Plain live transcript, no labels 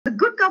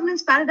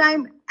governance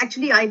paradigm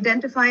actually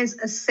identifies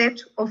a set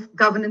of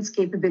governance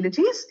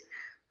capabilities,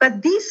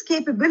 but these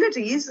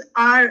capabilities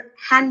are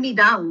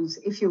hand-me-downs,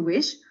 if you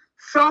wish,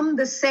 from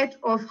the set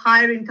of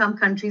higher income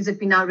countries that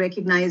we now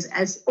recognize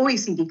as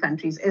OECD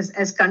countries,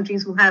 as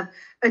countries who have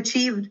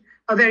achieved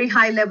a very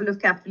high level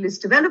of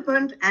capitalist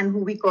development and who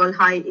we call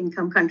high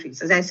income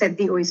countries. As I said,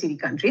 the OECD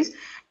countries.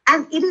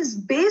 And it is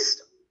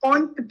based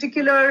on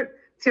particular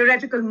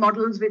theoretical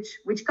models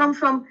which come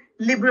from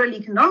liberal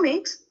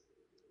economics,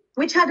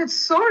 which had its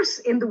source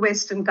in the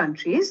Western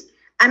countries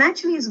and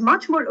actually is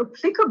much more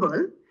applicable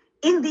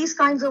in these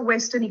kinds of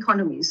Western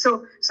economies.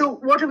 So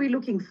what are we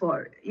looking for?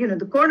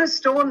 The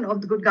cornerstone of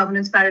the good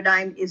governance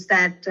paradigm is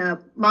that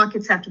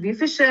markets have to be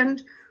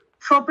efficient,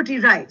 property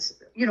rights.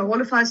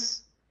 All of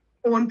us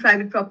own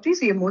private properties.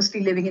 We are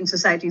mostly living in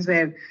societies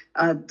where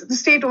the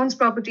state owns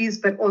properties,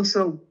 but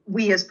also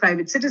we as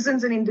private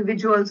citizens and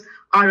individuals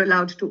are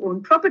allowed to own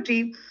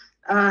property,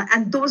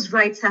 and those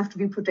rights have to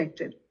be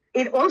protected.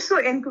 It also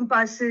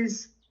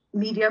encompasses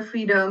media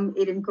freedom,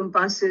 it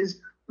encompasses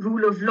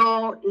rule of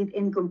law, it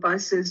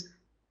encompasses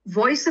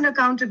voice and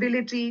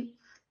accountability,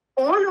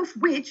 all of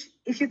which,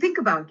 if you think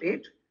about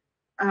it,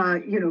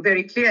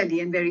 very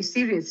clearly and very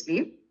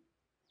seriously,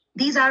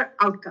 these are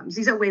outcomes.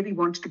 These are where we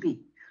want to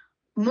be.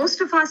 Most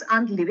of us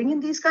aren't living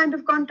in these kind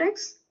of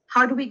contexts.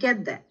 How do we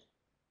get there?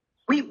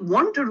 We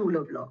want a rule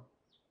of law,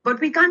 but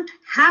we can't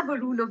have a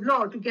rule of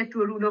law to get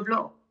to a rule of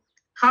law.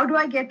 How do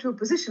I get to a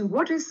position?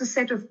 What is the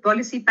set of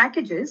policy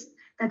packages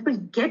that will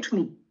get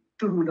me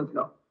to rule of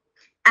law?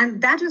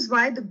 And that is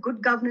why the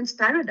good governance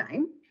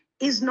paradigm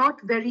is not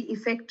very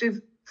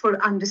effective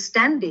for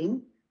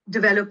understanding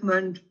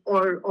development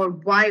or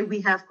why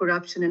we have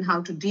corruption and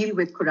how to deal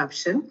with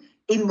corruption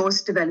in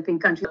most developing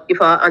countries.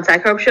 If our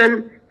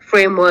anti-corruption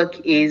framework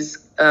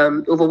is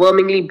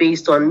overwhelmingly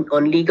based on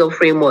legal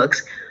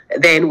frameworks,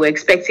 then we're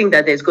expecting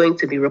that there's going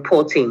to be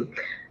reporting.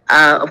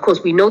 Of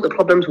course, we know the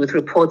problems with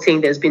reporting.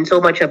 There's been so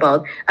much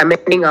about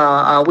amending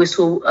our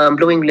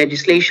whistle-blowing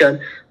legislation.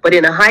 But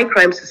in a high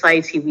crime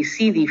society, we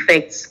see the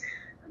effects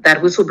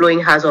that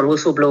whistleblowing has on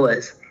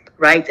whistleblowers,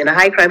 right? In a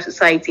high crime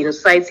society, in a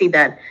society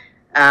that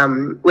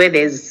where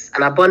there's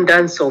an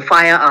abundance of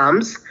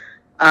firearms,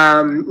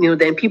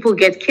 then people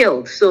get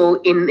killed.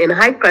 So in a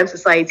high crime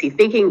society,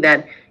 thinking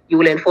that you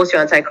will enforce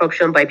your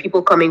anti-corruption by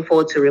people coming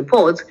forward to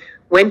report,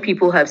 when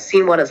people have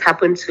seen what has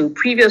happened to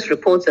previous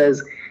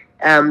reporters,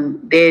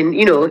 then,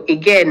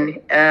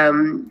 again,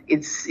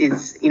 it's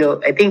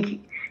I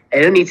think I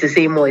don't need to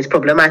say more, it's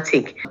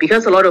problematic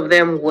because a lot of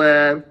them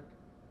were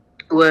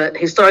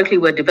historically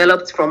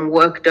developed from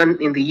work done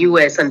in the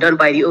US and done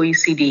by the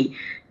OECD.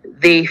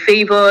 They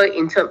favor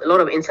a lot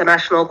of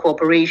international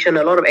cooperation,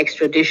 a lot of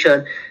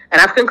extradition,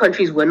 and African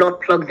countries were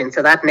not plugged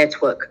into that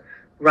network,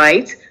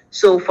 right?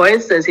 So, for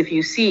instance, if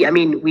you see,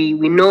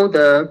 we know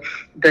the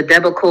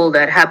debacle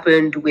that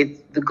happened with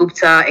the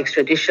Gupta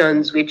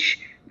extraditions, which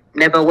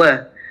never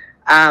were.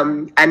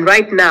 And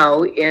right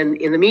now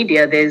in the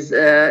media, there's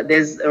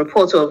a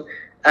report of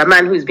a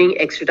man who's being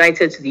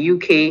extradited to the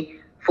UK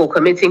for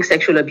committing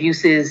sexual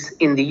abuses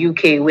in the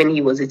UK when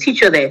he was a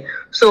teacher there.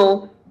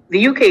 So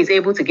the UK is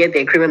able to get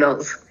their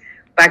criminals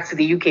back to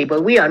the UK,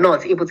 but we are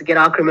not able to get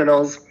our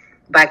criminals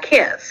back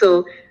here.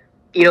 So,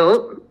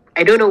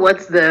 I don't know where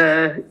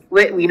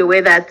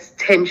that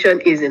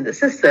tension is in the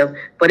system,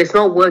 but it's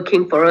not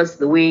working for us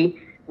the way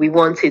we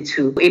want it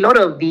to. A lot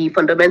of the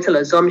fundamental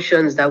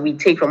assumptions that we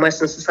take from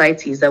Western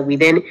societies that we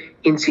then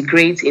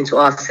integrate into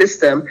our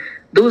system,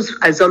 those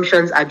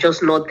assumptions are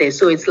just not there.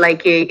 So it's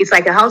like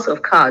a house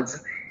of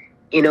cards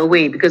in a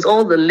way, because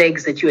all the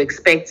legs that you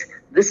expect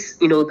this,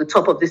 the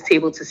top of this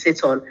table to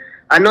sit on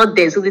are not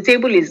there. So the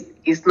table is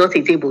not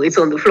a table, it's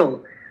on the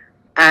floor.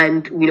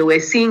 And, we're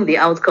seeing the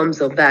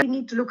outcomes of that. We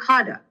need to look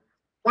harder.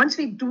 Once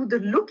we do the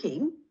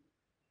looking,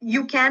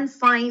 you can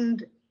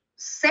find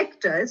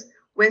sectors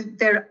where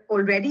there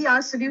already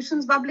are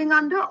solutions bubbling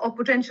under or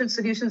potential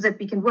solutions that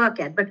we can work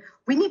at. But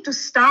we need to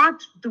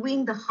start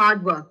doing the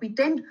hard work. We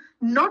tend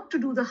not to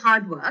do the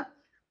hard work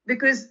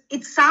because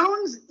it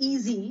sounds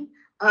easy.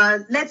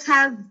 Let's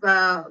have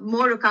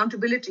more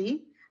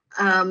accountability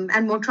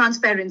and more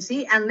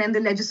transparency, and then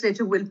the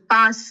legislature will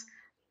pass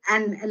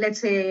and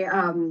let's say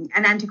an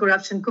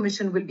anti-corruption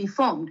commission will be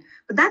formed.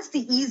 But that's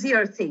the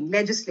easier thing,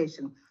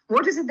 legislation.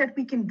 What is it that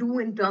we can do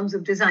in terms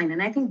of design?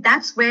 And I think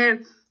that's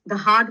where the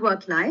hard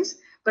work lies.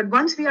 But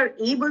once we are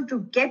able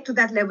to get to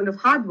that level of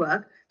hard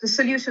work, the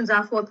solutions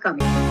are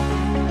forthcoming.